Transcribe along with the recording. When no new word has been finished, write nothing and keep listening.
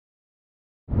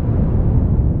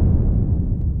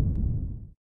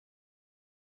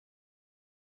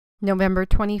November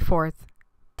 24th,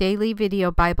 Daily Video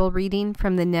Bible Reading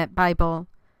from the Net Bible,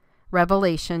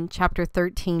 Revelation chapter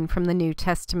 13 from the New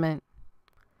Testament.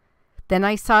 Then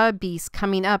I saw a beast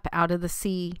coming up out of the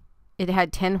sea. It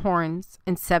had 10 horns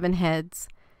and 7 heads,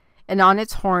 and on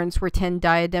its horns were 10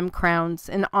 diadem crowns,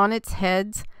 and on its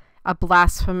heads a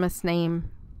blasphemous name.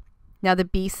 Now the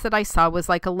beast that I saw was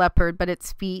like a leopard, but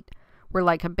its feet were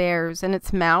like a bear's, and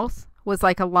its mouth was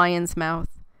like a lion's mouth.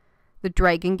 The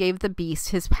dragon gave the beast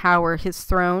his power, his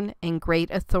throne, and great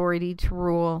authority to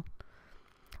rule.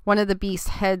 One of the beast's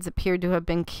heads appeared to have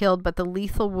been killed, but the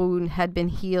lethal wound had been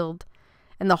healed,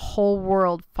 and the whole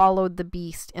world followed the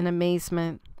beast in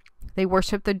amazement. They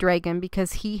worshipped the dragon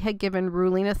because he had given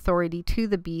ruling authority to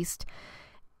the beast,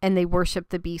 and they worshipped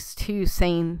the beast too,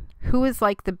 saying, "Who is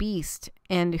like the beast,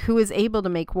 and who is able to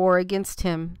make war against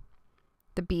him?"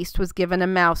 The beast was given a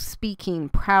mouth speaking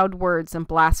proud words and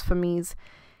blasphemies,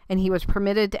 and he was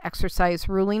permitted to exercise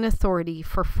ruling authority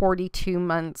for 42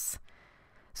 months.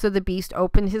 So the beast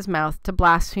opened his mouth to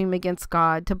blaspheme against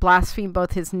God, to blaspheme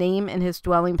both his name and his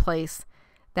dwelling place,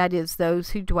 that is, those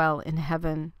who dwell in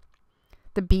heaven.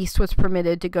 The beast was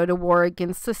permitted to go to war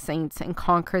against the saints and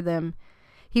conquer them.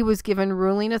 He was given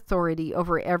ruling authority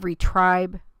over every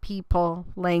tribe, people,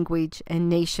 language, and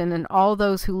nation, and all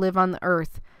those who live on the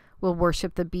earth will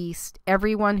worship the beast,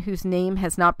 everyone whose name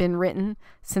has not been written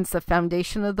since the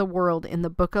foundation of the world in the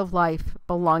book of life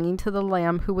belonging to the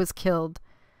Lamb who was killed.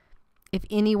 If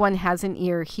anyone has an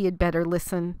ear, he had better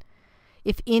listen.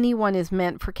 If anyone is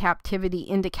meant for captivity,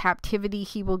 into captivity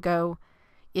he will go.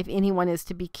 If anyone is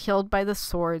to be killed by the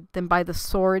sword, then by the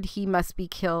sword he must be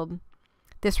killed.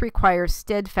 This requires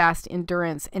steadfast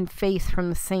endurance and faith from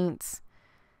the saints.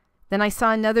 Then I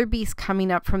saw another beast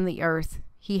coming up from the earth.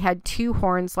 He had 2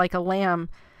 horns like a lamb,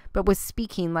 but was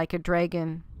speaking like a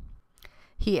dragon.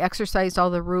 He exercised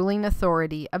all the ruling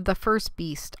authority of the first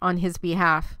beast on his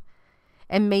behalf,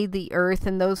 and made the earth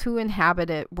and those who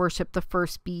inhabit it worship the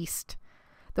first beast,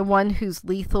 the one whose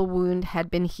lethal wound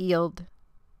had been healed.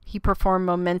 He performed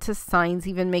momentous signs,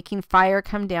 even making fire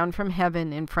come down from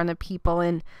heaven in front of people,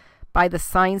 and by the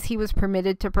signs he was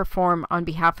permitted to perform on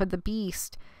behalf of the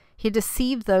beast, he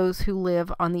deceived those who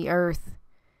live on the earth.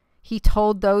 He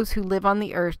told those who live on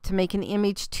the earth to make an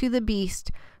image to the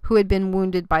beast who had been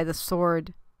wounded by the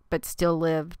sword, but still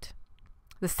lived.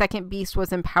 The second beast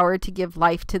was empowered to give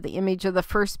life to the image of the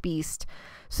first beast,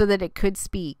 so that it could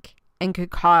speak and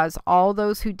could cause all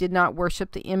those who did not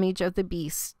worship the image of the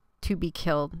beast to be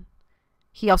killed.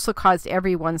 He also caused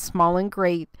everyone, small and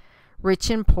great,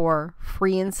 rich and poor,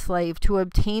 free and slave, to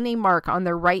obtain a mark on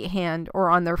their right hand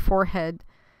or on their forehead.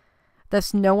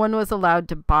 Thus no one was allowed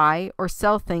to buy or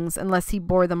sell things unless he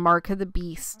bore the mark of the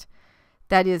beast,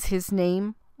 that is, his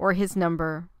name or his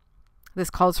number. This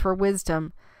calls for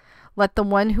wisdom. Let the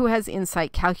one who has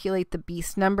insight calculate the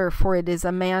beast's number, for it is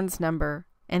a man's number,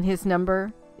 and his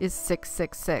number is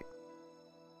 666.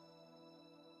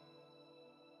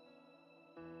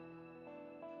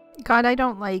 God, I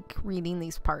don't like reading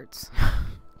these parts.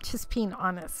 Just being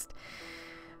honest.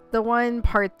 The one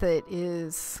part that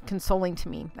is consoling to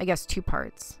me, I guess 2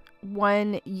 parts.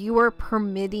 One, you are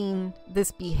permitting this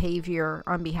behavior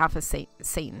on behalf of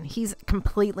Satan. He's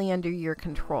completely under your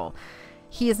control.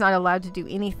 He is not allowed to do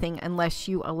anything unless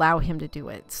you allow him to do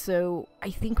it. So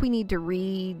I think we need to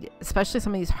read, especially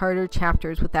some of these harder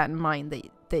chapters, with that in mind,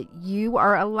 that you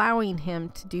are allowing him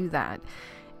to do that.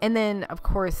 And then, of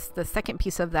course, the second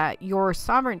piece of that, your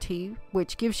sovereignty,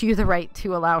 which gives you the right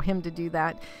to allow him to do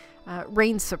that,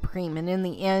 reigns supreme. And in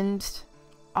the end,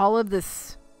 all of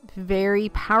this very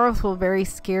powerful, very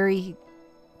scary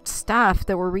stuff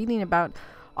that we're reading about,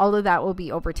 all of that will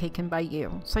be overtaken by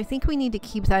you. So I think we need to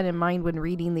keep that in mind when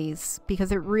reading these,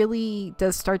 because it really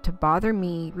does start to bother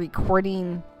me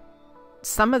recording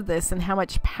some of this and how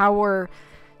much power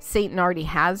Satan already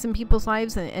has in people's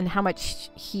lives, and how much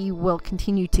he will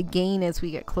continue to gain as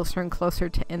we get closer and closer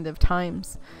to end of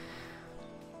times.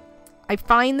 I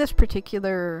find this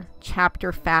particular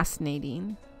chapter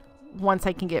fascinating once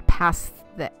I can get past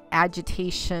the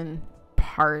agitation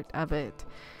part of it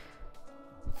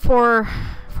for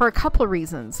a couple of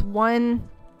reasons. One,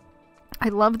 I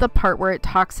love the part where it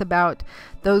talks about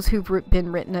those who've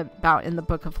been written about in the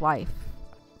book of life.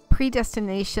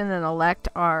 Predestination and elect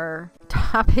are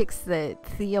topics that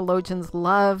theologians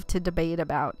love to debate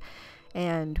about,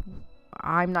 and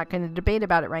I'm not going to debate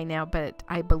about it right now, but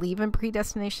I believe in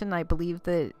predestination. I believe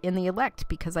that in the elect,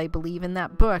 because I believe in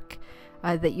that book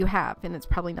that you have, and it's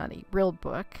probably not a real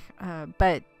book,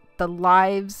 but the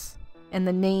lives and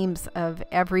the names of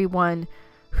everyone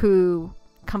who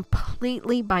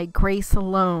completely by grace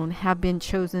alone have been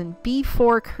chosen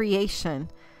before creation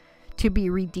to be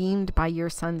redeemed by your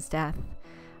son's death.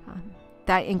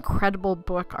 That incredible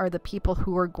book are the people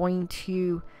who are going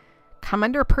to come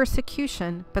under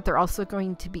persecution, but they're also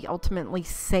going to be ultimately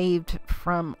saved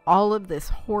from all of this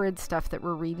horrid stuff that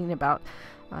we're reading about,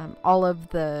 all of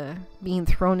the being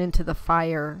thrown into the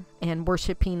fire and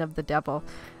worshiping of the devil,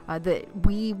 that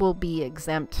we will be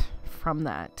exempt from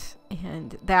that.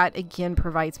 And that again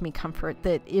provides me comfort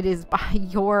that it is by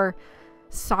your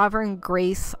sovereign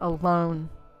grace alone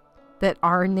that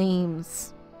our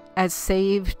names as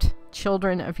saved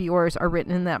children of yours are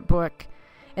written in that book,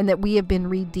 and that we have been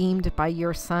redeemed by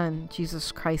your Son,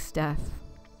 Jesus Christ's death.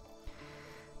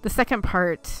 The second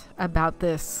part about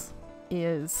this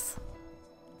is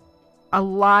a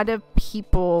lot of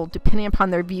people, depending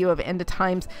upon their view of end of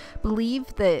times,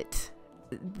 believe that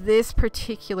this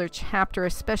particular chapter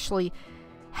especially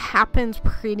happens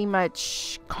pretty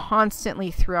much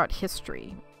constantly throughout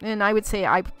history. And I would say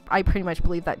I pretty much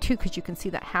believe that too, because you can see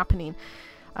that happening.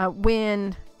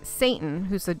 When Satan,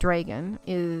 who's the dragon,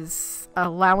 is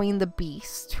allowing the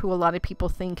beast, who a lot of people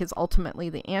think is ultimately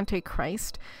the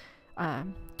Antichrist,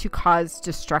 to cause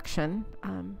destruction,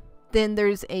 then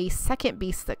there's a second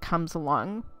beast that comes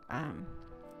along,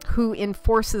 who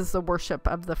enforces the worship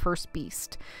of the first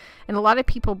beast. And a lot of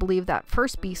people believe that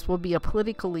first beast will be a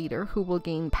political leader who will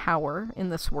gain power in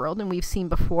this world. And we've seen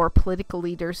before political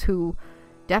leaders who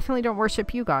definitely don't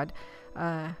worship you, God,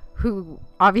 who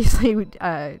obviously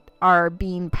are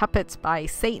being puppets by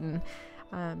Satan,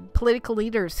 political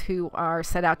leaders who are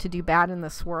set out to do bad in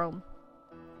this world.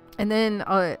 And then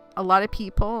a lot of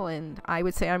people, and I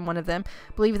would say I'm one of them,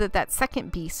 believe that that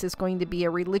second beast is going to be a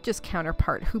religious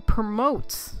counterpart who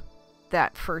promotes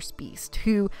that first beast,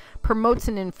 who promotes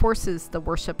and enforces the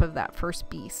worship of that first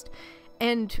beast.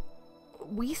 And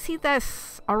we see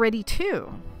this already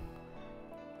too.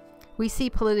 We see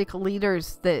political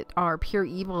leaders that are pure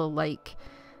evil, like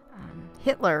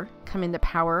Hitler, come into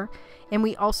power. And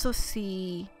we also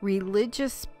see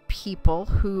religious people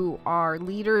who are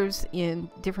leaders in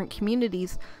different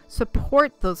communities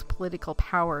support those political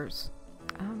powers.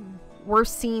 We're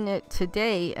seeing it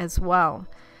today as well.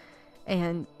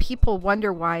 And people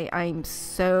wonder why I'm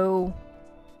so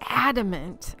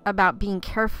adamant about being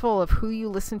careful of who you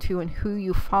listen to and who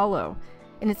you follow.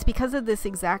 And it's because of this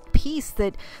exact piece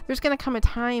that there's going to come a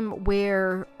time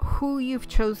where who you've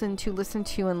chosen to listen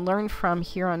to and learn from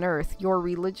here on earth, your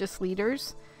religious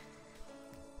leaders,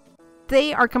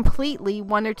 they are completely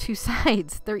one or two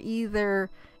sides. They're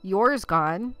either yours,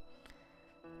 God,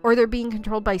 or they're being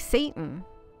controlled by Satan.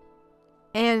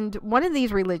 And one of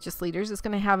these religious leaders is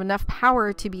going to have enough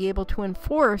power to be able to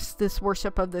enforce this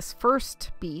worship of this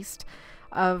first beast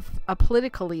of a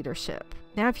political leadership.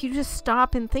 Now, if you just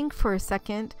stop and think for a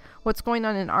second what's going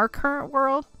on in our current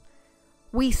world,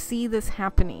 we see this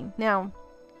happening. Now,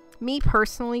 me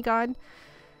personally, God,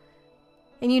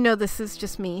 and you know this is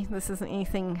just me. This isn't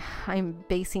anything I'm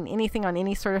basing anything on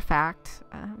any sort of fact.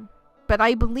 But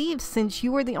I believe, since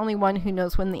you are the only one who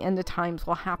knows when the end of times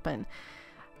will happen,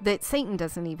 that Satan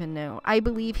doesn't even know. I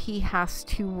believe he has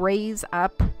to raise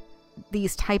up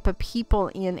these type of people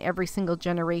in every single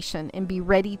generation and be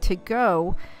ready to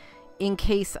go in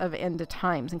case of end of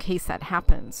times, in case that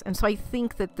happens. And so I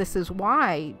think that this is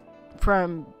why,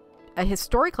 from a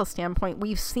historical standpoint,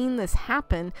 we've seen this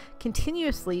happen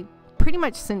continuously pretty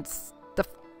much since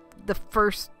the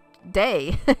first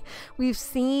day. We've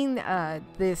seen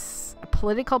this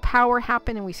political power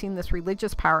happen, and we've seen this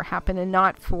religious power happen, and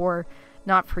not for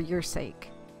your sake.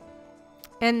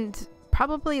 And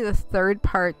probably the third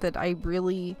part that I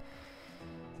really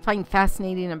find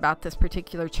fascinating about this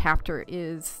particular chapter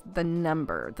is the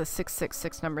number, the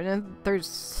 666 number. And there's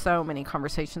so many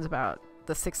conversations about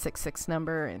the 666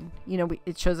 number, and you know,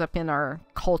 it shows up in our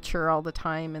culture all the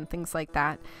time and things like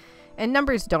that. And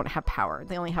numbers don't have power.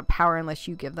 They only have power unless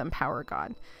you give them power,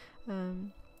 God.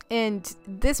 And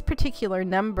this particular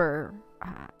number,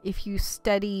 if you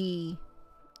study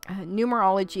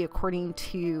numerology according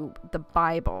to the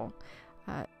Bible,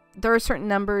 there are certain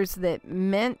numbers that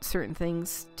meant certain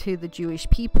things to the Jewish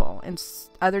people, and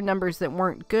other numbers that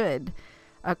weren't good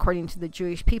according to the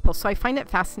Jewish people. So I find it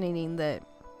fascinating that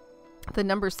the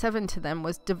number 7 to them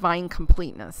was divine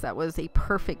completeness. That was a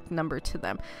perfect number to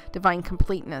them, divine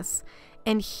completeness.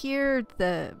 And here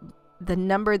the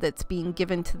number that's being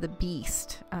given to the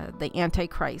beast, the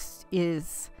Antichrist,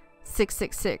 is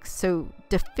 666. So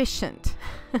deficient.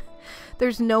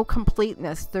 There's no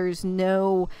completeness. There's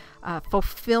no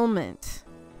fulfillment,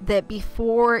 that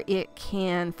before it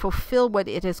can fulfill what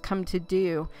it has come to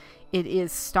do, it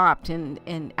is stopped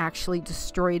and actually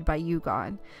destroyed by you,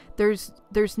 God.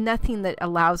 There's nothing that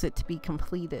allows it to be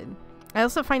completed. I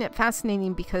also find it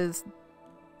fascinating because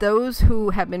those who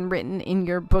have been written in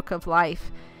your book of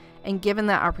life and given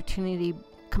that opportunity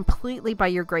completely by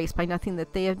your grace, by nothing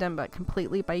that they have done, but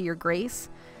completely by your grace,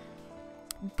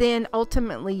 then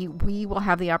ultimately we will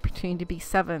have the opportunity to be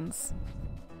sevens.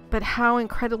 But how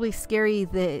incredibly scary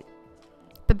that,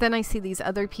 but then I see these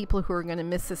other people who are going to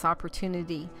miss this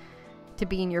opportunity to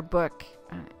be in your book.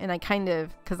 And I kind of,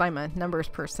 because I'm a numbers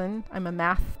person, I'm a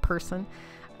math person,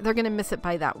 they're going to miss it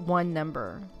by that one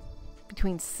number,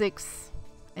 between 6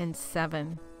 and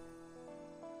 7.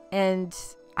 And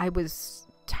I was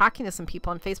talking to some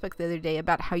people on Facebook the other day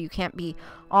about how you can't be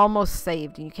almost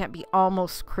saved and you can't be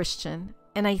almost Christian.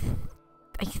 And I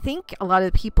think a lot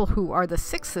of the people who are the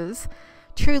 6s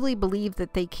truly believe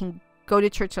that they can go to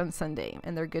church on Sunday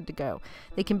and they're good to go.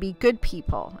 They can be good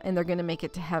people and they're going to make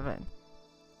it to heaven.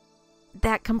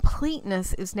 That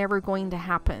completeness is never going to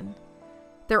happen.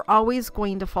 They're always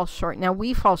going to fall short. Now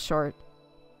we fall short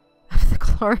of the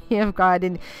glory of God,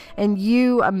 and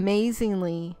you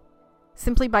amazingly,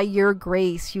 simply by your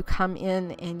grace, you come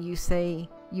in and you say,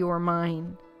 you are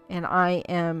mine and I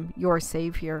am your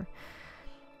Savior.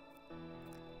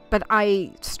 But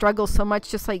I struggle so much,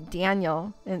 just like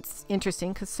Daniel. And it's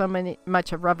interesting because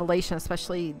much of Revelation,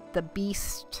 especially the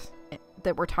beast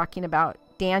that we're talking about,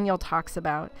 Daniel talks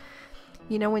about.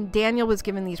 You know, when Daniel was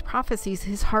given these prophecies,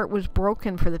 his heart was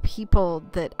broken for the people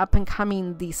that up and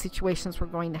coming these situations were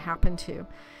going to happen to.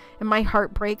 And my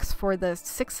heart breaks for the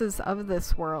 6s of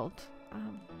this world.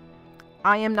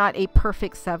 I am not a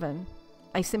perfect 7.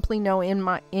 I simply know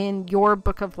in your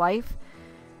book of life,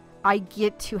 I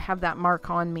get to have that mark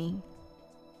on me.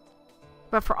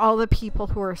 But for all the people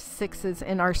who are 6s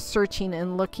and are searching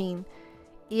and looking,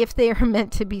 if they are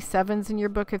meant to be 7s in your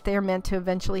book, if they are meant to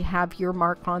eventually have your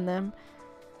mark on them,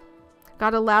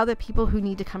 God, allow the people who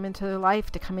need to come into their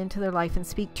life to come into their life and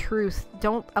speak truth.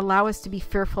 Don't allow us to be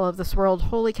fearful of this world.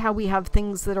 Holy cow, we have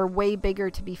things that are way bigger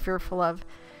to be fearful of.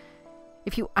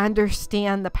 If you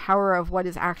understand the power of what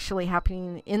is actually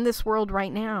happening in this world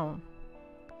right now.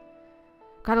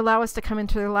 God, allow us to come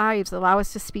into their lives. Allow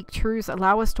us to speak truth.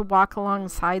 Allow us to walk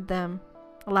alongside them.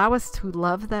 Allow us to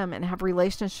love them and have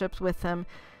relationships with them.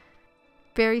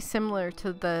 Very similar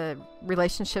to the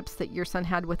relationships that your son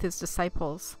had with his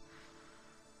disciples.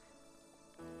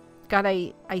 God,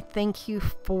 I thank you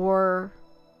for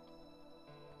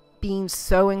being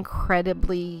so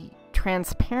incredibly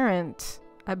transparent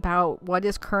about what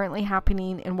is currently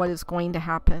happening and what is going to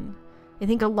happen. I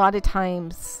think a lot of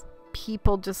times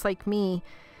people just like me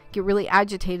get really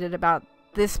agitated about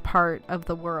this part of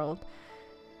the world.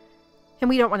 And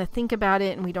we don't want to think about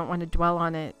it and we don't want to dwell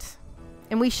on it.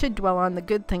 And we should dwell on the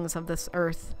good things of this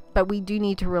earth. But we do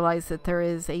need to realize that there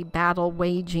is a battle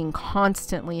waging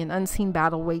constantly, an unseen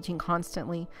battle waging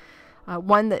constantly.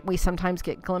 One that we sometimes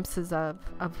get glimpses of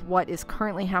what is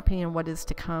currently happening and what is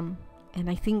to come. And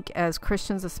I think as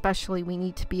Christians especially, we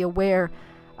need to be aware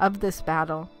of this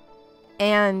battle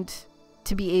and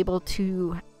to be able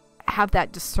to have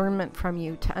that discernment from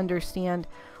you to understand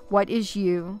what is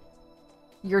you,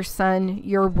 your son,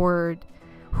 your word,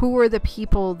 who are the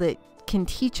people that can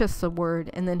teach us the word,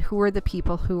 and then who are the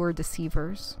people who are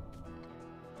deceivers.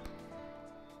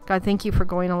 God, thank you for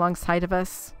going alongside of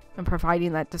us and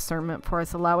providing that discernment for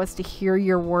us. Allow us to hear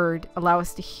your word. Allow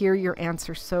us to hear your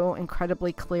answer so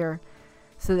incredibly clear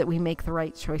so that we make the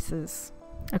right choices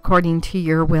according to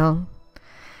your will.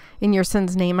 In your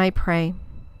son's name I pray.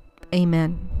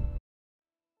 Amen.